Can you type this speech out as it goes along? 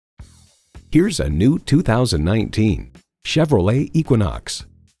Here's a new 2019 Chevrolet Equinox.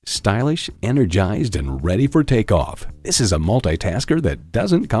 Stylish, energized, and ready for takeoff, this is a multitasker that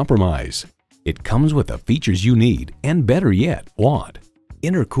doesn't compromise. It comes with the features you need and, better yet, want.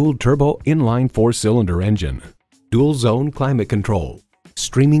 Intercooled turbo inline 4-cylinder engine, dual zone climate control,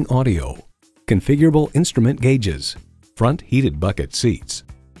 streaming audio, configurable instrument gauges, front heated bucket seats,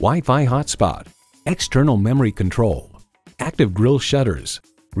 Wi-Fi hotspot, external memory control, active grille shutters,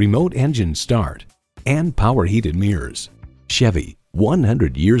 remote engine start, and power heated mirrors. Chevy,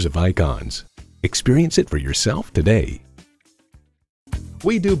 100 years of icons. Experience it for yourself today.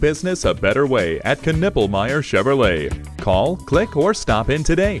 We do business a better way at Knippelmier Chevrolet. Call, click, or stop in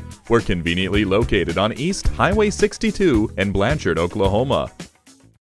today. We're conveniently located on East Highway 62 in Blanchard, Oklahoma.